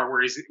the bar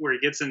where he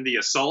gets in the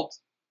assault.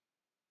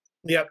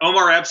 Yep.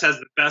 Omar Epps has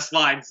the best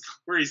lines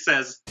where he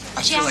says,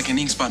 I feel like an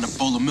ink spot in a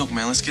bowl of milk,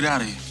 man. Let's get out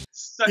of here.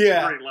 Such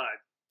a great line.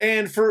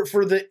 And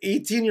for the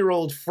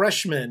 18-year-old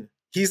freshman,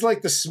 he's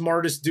like the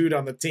smartest dude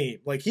on the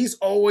team. Like he's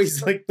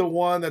always like the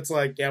one that's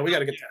like, yeah, we got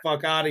to get the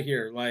fuck out of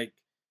here. Like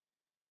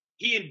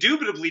he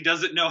indubitably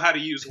doesn't know how to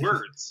use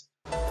words.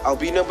 I'll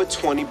be number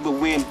 20, but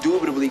we're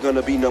indubitably going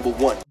to be number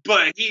 1.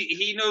 But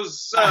he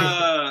knows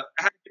how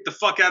to get the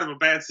fuck out of a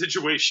bad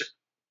situation.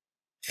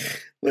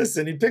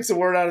 Listen, he picks a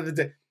word out of the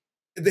day.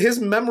 His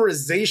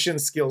memorization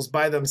skills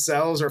by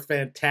themselves are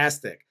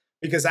fantastic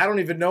because I don't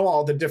even know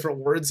all the different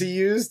words he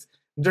used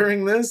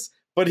during this,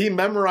 but he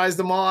memorized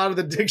them all out of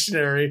the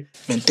dictionary.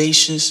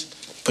 Mendacious,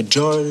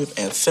 pejorative,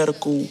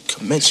 antithetical,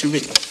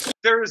 commensurate.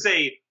 There is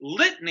a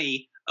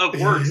litany of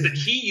words that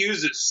he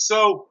uses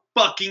so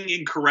fucking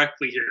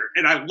incorrectly here.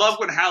 And I love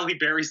when Halle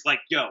Berry's like,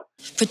 yo.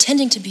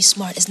 Pretending to be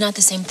smart is not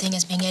the same thing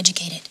as being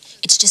educated.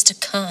 It's just a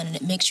con and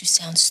it makes you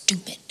sound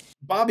stupid.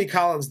 Bobby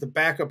Collins, the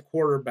backup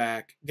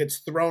quarterback, gets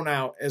thrown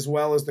out as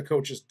well as the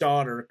coach's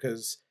daughter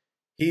because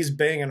he's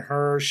banging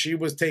her. She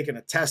was taking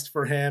a test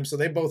for him, so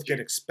they both get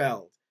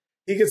expelled.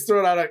 He gets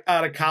thrown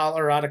out of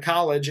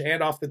college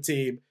and off the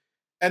team,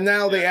 and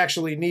now they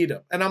actually need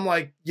him. And I'm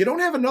like, you don't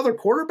have another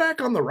quarterback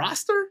on the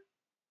roster?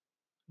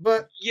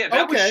 But yeah,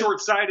 that was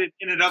short-sighted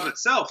in and of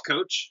itself,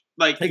 Coach.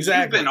 Like,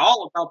 exactly. You've been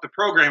all about the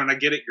program, and I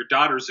get it, your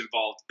daughter's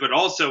involved. But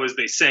also, as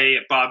they say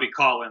at Bobby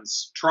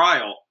Collins'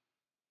 trial,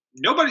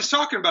 nobody's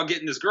talking about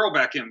getting this girl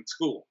back in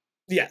school.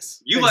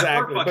 Yes, you let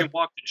her fucking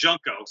walk to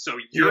Junko, so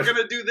you're going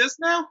to do this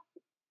now?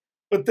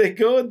 But they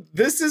go,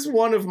 this is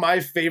one of my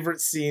favorite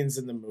scenes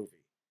in the movie.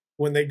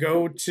 When they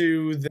go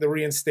to the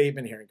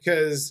reinstatement hearing,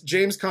 because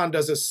James Caan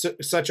does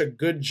such a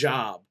good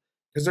job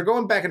because they're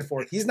going back and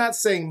forth. He's not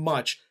saying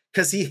much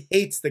because he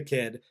hates the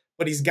kid,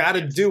 but he's got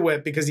to do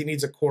it because he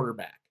needs a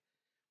quarterback.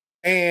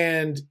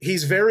 And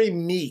he's very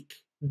meek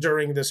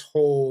during this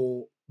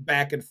whole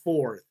back and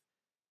forth.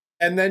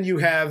 And then you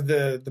have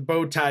the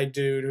bow tie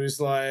dude who's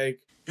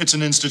like, it's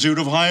an institute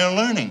of higher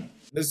learning.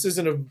 This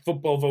isn't a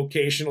football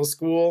vocational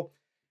school.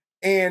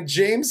 And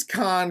James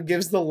Caan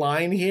gives the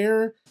line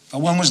here.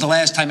 But when was the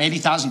last time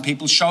 80,000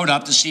 people showed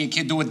up to see a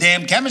kid do a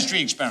damn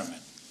chemistry experiment?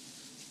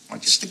 Why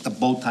don't you stick the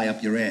bow tie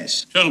up your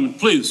ass? Gentlemen,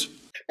 please.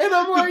 And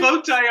I'm like, the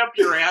bow tie up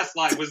your ass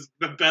line was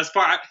the best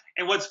part.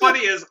 And what's funny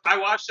is I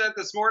watched that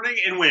this morning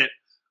and went,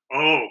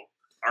 oh,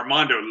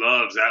 Armando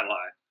loves that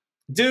line.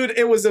 Dude,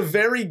 it was a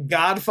very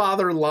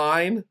Godfather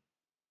line.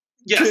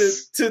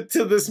 Yes.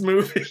 To this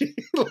movie.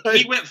 Like,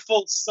 he went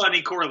full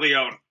Sonny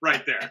Corleone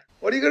right there.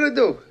 What are you going to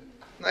do?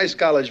 Nice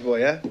college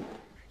boy, huh?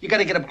 You got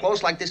to get up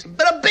close like this.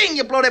 Bada bing,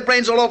 you blow their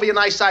brains all over your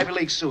nice Ivy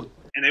League suit.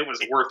 And it was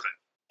worth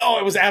it. Oh,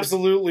 it was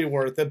absolutely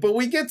worth it. But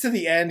we get to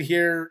the end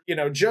here. You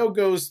know, Joe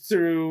goes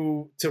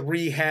through to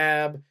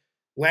rehab.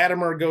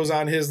 Latimer goes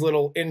on his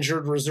little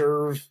injured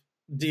reserve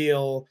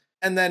deal.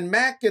 And then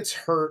Mac gets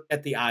hurt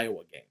at the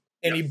Iowa game.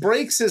 And he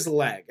breaks his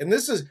leg. And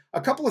this is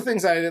a couple of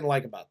things I didn't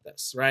like about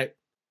this, right?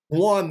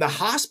 One, the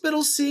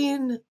hospital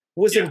scene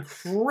was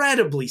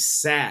incredibly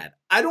sad.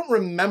 I don't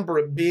remember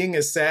it being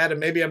as sad, and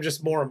maybe I'm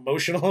just more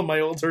emotional in my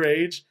older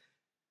age.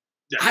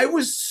 Yeah. I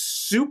was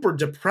super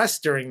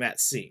depressed during that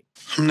scene.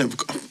 I'm never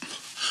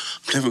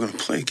going to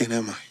play again,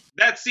 am I?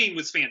 That scene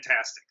was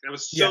fantastic. That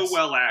was so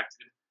well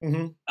acted.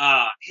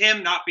 Mm-hmm.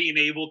 Him not being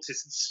able to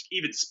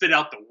even spit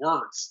out the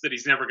words that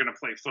he's never going to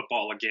play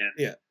football again.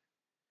 Yeah.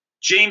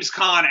 James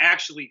Caan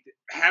actually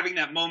having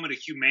that moment of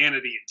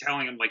humanity and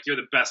telling him, like, you're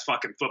the best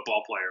fucking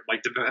football player,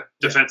 like the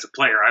defensive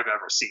player I've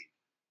ever seen.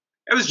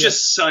 It was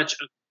just such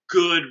a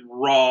good,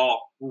 raw,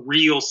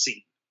 real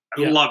scene.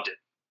 I loved it.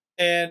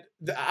 And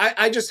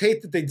I just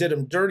hate that they did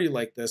him dirty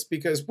like this,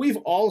 because we've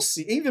all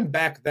seen, even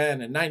back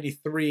then in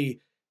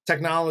 93,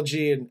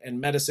 technology and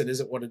medicine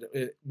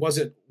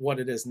wasn't what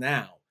it is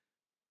now.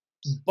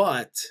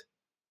 But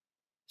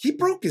he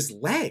broke his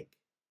leg.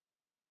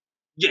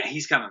 Yeah,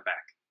 he's coming back.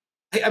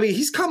 I mean,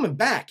 he's coming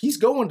back. He's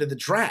going to the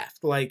draft.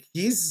 Like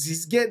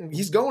he's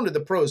going to the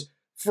pros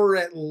for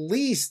at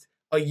least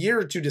a year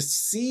or two to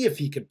see if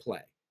he could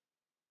play.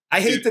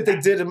 I hate that they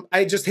did him.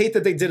 I just hate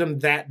that they did him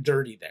that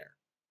dirty there.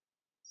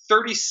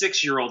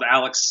 36-year-old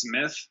Alex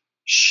Smith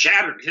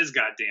shattered his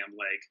goddamn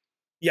leg.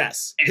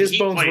 Yes, and his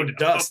bones were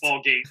dust.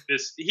 Football game.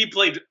 He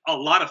played a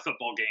lot of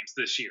football games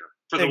this year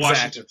for the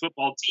Washington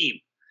football team.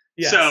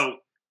 Yes. So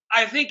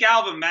I think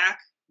Alvin Mack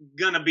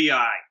gonna be all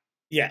right.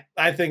 Yeah,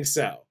 I think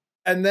so.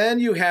 And then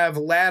you have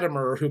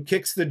Latimer, who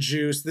kicks the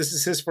juice. This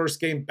is his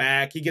first game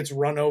back. He gets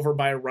run over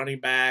by a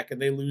running back,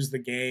 and they lose the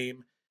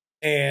game.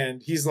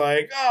 And he's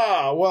like,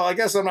 oh, well, I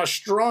guess I'm not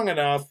strong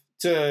enough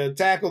to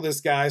tackle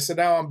this guy, so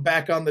now I'm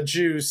back on the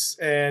juice,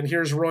 and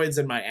here's roids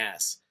in my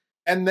ass.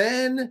 And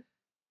then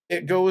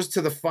it goes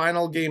to the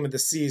final game of the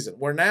season,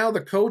 where now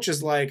the coach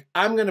is like,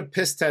 I'm going to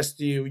piss test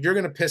you. You're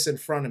going to piss in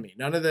front of me.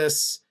 None of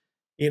this,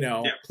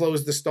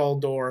 close the stall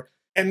door.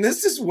 And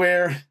this is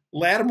where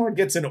Latimer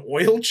gets an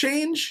oil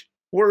change,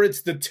 where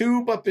it's the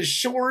tube up his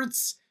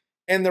shorts,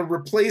 and they're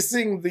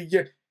replacing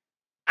the...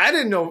 I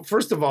didn't know,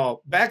 first of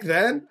all, back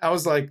then, I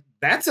was like,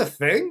 that's a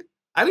thing?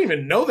 I didn't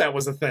even know that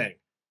was a thing.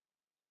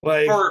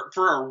 Like, for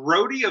a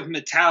roadie of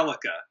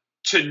Metallica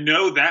to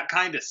know that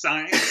kind of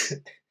science,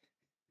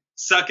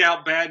 suck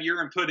out bad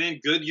urine, put in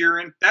good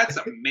urine, that's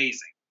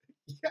amazing.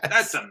 Yes.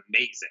 That's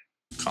amazing.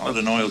 Call it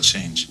an oil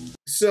change.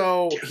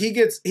 So he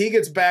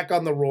gets back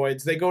on the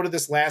roids. They go to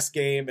this last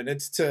game, and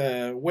it's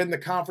to win the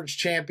conference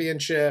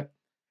championship.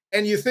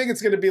 And you think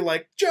it's going to be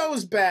like,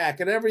 Joe's back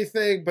and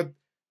everything, but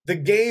the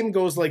game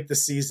goes like the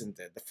season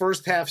did. The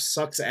first half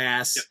sucks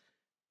ass.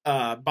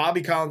 Yep.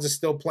 Bobby Collins is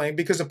still playing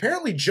because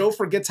apparently Joe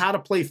forgets how to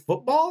play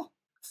football.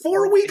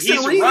 4 weeks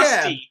in rehab.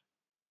 Rusty.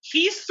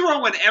 He's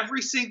throwing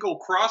every single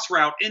cross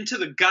route into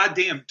the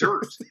goddamn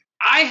dirt.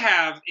 I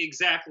have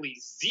exactly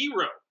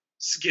zero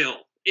skill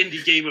in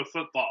the game of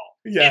football.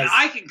 Yes. And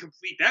I can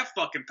complete that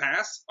fucking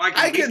pass. I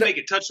can at least make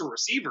it touch a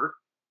receiver.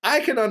 I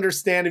can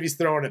understand if he's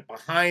throwing it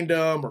behind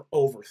him or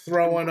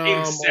overthrowing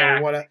him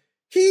or whatever.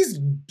 He's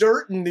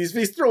dirting these.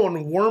 He's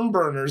throwing worm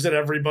burners at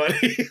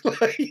everybody.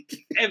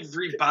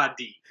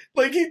 Everybody.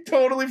 Like he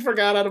totally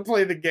forgot how to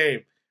play the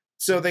game.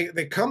 So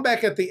they come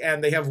back at the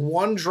end. They have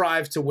one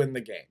drive to win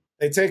the game.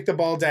 They take the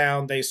ball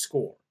down. They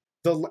score.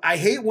 I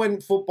hate when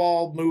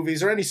football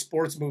movies or any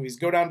sports movies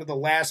go down to the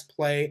last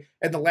play,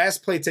 and the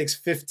last play takes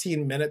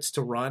 15 minutes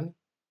to run.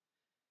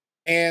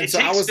 And so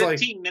I was like,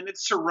 15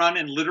 minutes to run,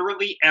 and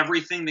literally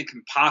everything that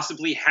can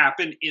possibly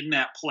happen in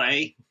that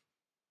play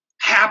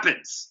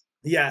happens.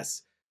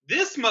 Yes.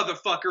 This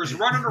motherfucker's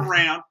running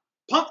around,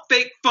 pump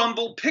fake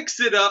fumble, picks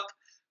it up,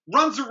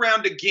 runs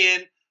around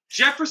again.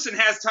 Jefferson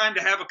has time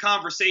to have a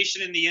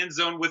conversation in the end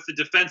zone with the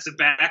defensive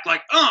back,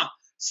 like,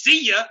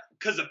 see ya,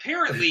 because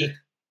apparently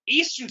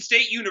Eastern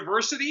State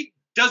University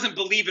doesn't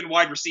believe in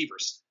wide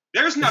receivers.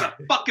 There's not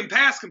a fucking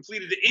pass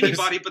completed to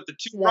anybody but the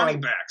two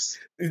running backs.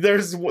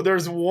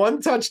 There's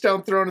one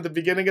touchdown thrown at the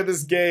beginning of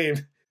this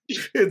game.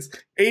 It's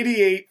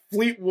 88,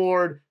 Fleet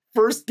Ward,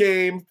 first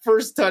game,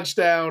 first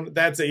touchdown.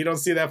 That's it. You don't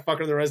see that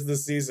fucker the rest of the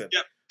season.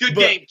 Yep. Good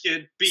game,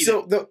 kid. Beat it.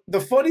 So the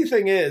funny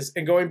thing is,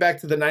 and going back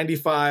to the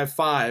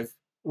 95-5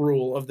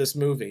 rule of this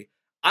movie,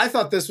 I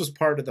thought this was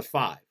part of the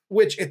 5,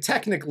 which it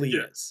technically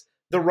is,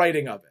 the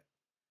writing of it.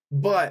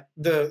 But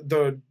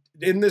the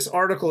in this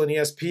article in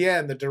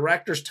ESPN, the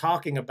director's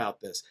talking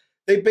about this.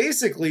 They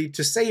basically,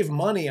 to save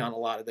money on a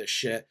lot of this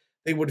shit,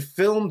 they would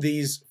film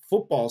these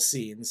football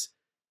scenes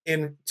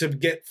to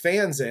get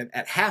fans in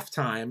at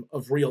halftime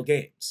of real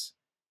games,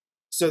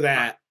 so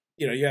that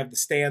you have the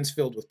stands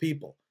filled with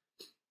people.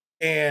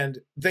 And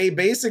they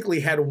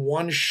basically had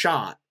one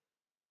shot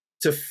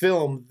to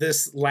film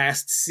this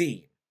last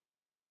scene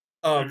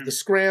of the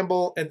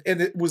scramble, and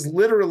it was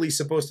literally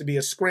supposed to be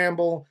a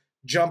scramble,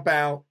 jump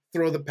out,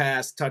 throw the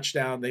pass,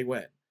 touchdown, they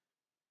win.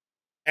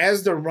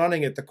 As they're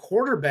running it, the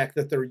quarterback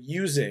that they're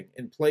using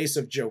in place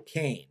of Joe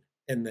Caan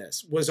in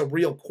this was a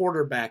real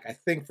quarterback, I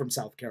think, from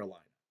South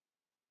Carolina,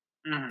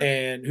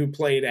 and who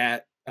played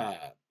at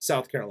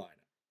South Carolina.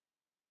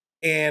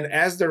 And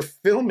as they're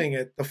filming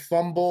it, the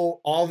fumble,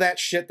 all that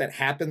shit that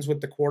happens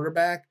with the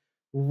quarterback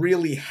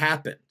really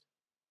happened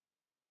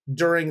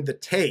during the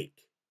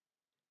take.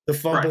 The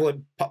fumble, it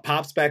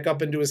pops back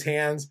up into his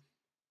hands.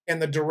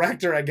 And the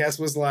director, I guess,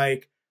 was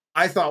like,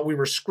 I thought we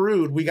were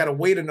screwed. We got to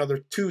wait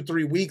another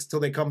 2-3 weeks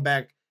till they come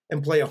back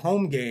and play a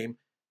home game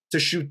to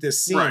shoot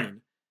this scene. Right.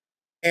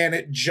 And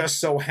it just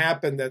so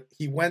happened that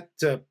he went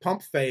to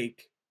pump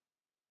fake.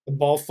 The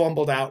ball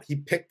fumbled out. He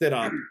picked it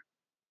up.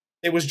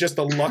 It was just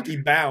a lucky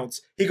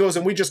bounce. He goes,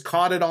 and we just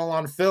caught it all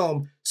on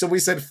film. So we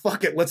said,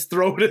 fuck it, let's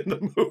throw it in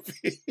the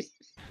movie.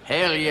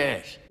 Hell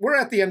yes. We're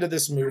at the end of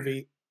this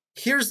movie.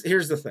 Here's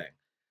the thing.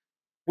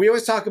 We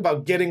always talk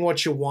about getting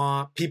what you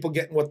want, people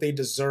getting what they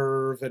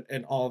deserve,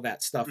 and all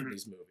that stuff in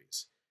these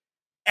movies.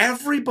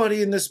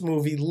 Everybody in this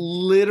movie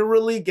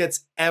literally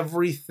gets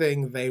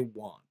everything they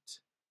want,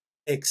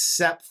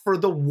 except for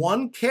the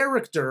one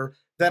character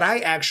that I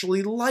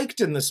actually liked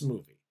in this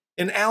movie,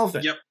 in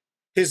Alvin. Yep.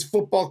 His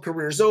football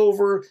career's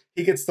over.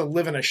 He gets to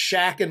live in a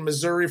shack in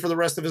Missouri for the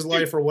rest of his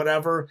life or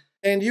whatever.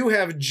 And you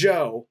have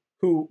Joe,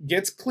 who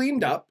gets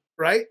cleaned up,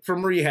 right,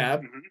 from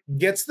rehab,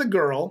 gets the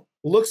girl,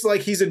 looks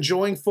like he's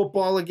enjoying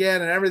football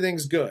again, and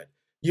everything's good.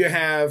 You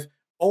have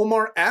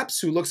Omar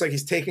Epps, who looks like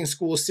he's taking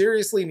school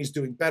seriously and he's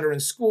doing better in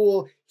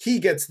school. He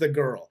gets the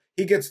girl.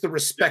 He gets the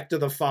respect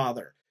of the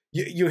father.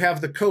 You have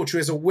the coach who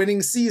has a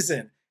winning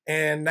season,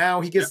 and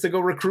now he gets to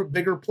go recruit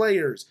bigger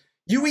players.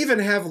 You even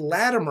have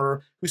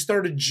Latimer, who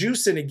started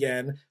juicing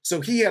again,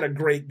 so he had a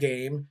great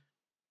game.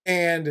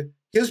 And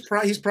he's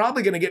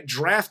probably going to get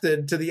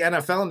drafted to the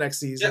NFL next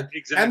season. Yeah,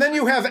 exactly. And then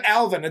you have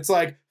Alvin. It's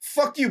like,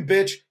 fuck you,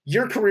 bitch.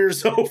 Your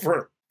career's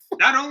over.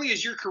 Not only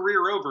is your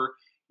career over,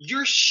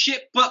 you're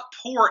shit but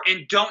poor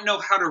and don't know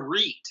how to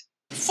read.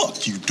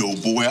 Fuck you,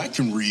 doughboy. I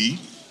can read.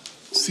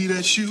 See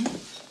that shoe?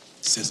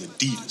 It says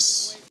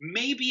Adidas.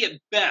 Maybe at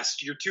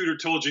best your tutor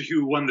told you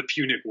who won the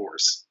Punic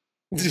Wars.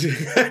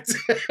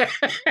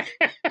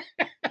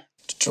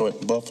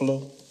 Detroit,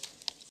 Buffalo.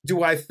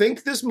 Do I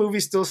think this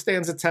movie still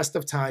stands a test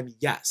of time?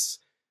 Yes.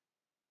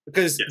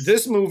 Because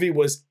this movie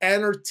was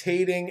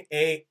entertaining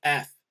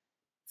AF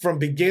from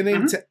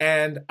beginning to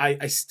end.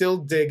 I still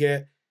dig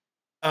it.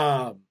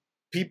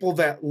 People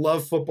that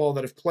love football,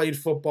 that have played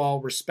football,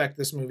 respect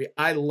this movie.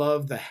 I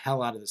love the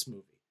hell out of this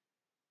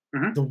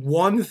movie. The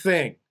one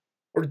thing,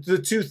 or the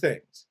two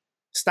things,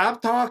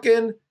 stop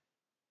talking,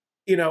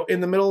 in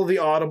the middle of the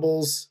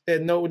audibles,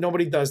 and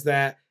nobody does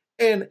that.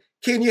 And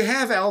can you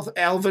have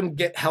Alvin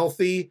get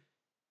healthy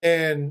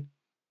and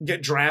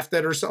get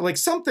drafted or something? Like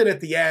something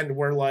at the end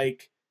where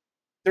like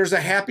there's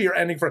a happier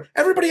ending for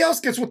everybody else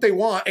gets what they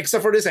want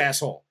except for this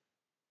asshole.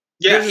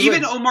 Yeah,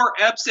 even like, Omar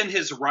Epps and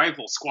his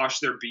rival squash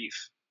their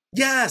beef.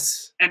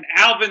 Yes. And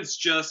Alvin's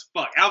just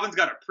fuck. Alvin's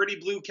got a pretty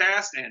blue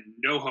cast and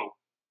no hope.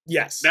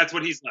 Yes. That's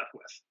what he's left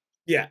with.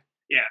 Yeah.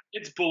 Yeah,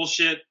 it's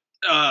bullshit.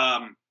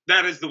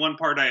 That is the one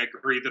part I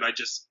agree that I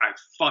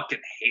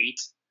fucking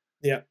hate.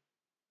 Yeah.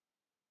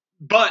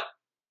 But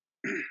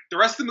the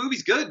rest of the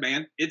movie's good,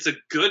 man. It's a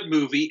good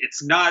movie.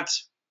 It's not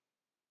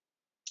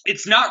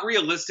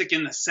realistic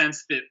in the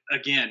sense that,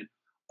 again,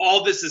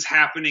 all this is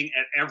happening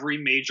at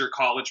every major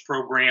college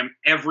program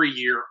every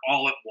year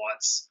all at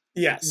once.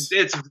 Yes.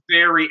 It's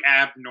very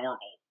abnormal.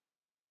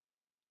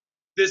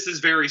 This is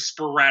very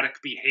sporadic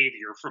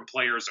behavior from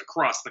players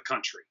across the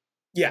country.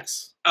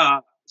 Yes.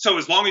 So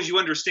as long as you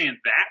understand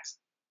that,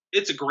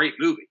 it's a great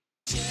movie.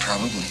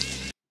 Probably.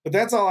 But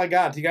that's all I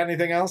got. Do you got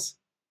anything else?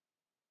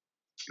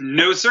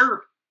 No,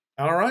 sir.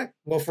 All right.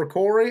 Well, for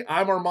Corey,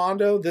 I'm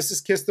Armando. This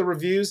is Kiss the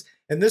Reviews,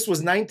 and this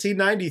was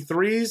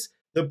 1993's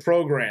The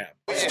Program.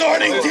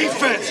 Starting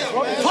defense,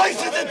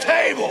 place at the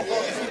table.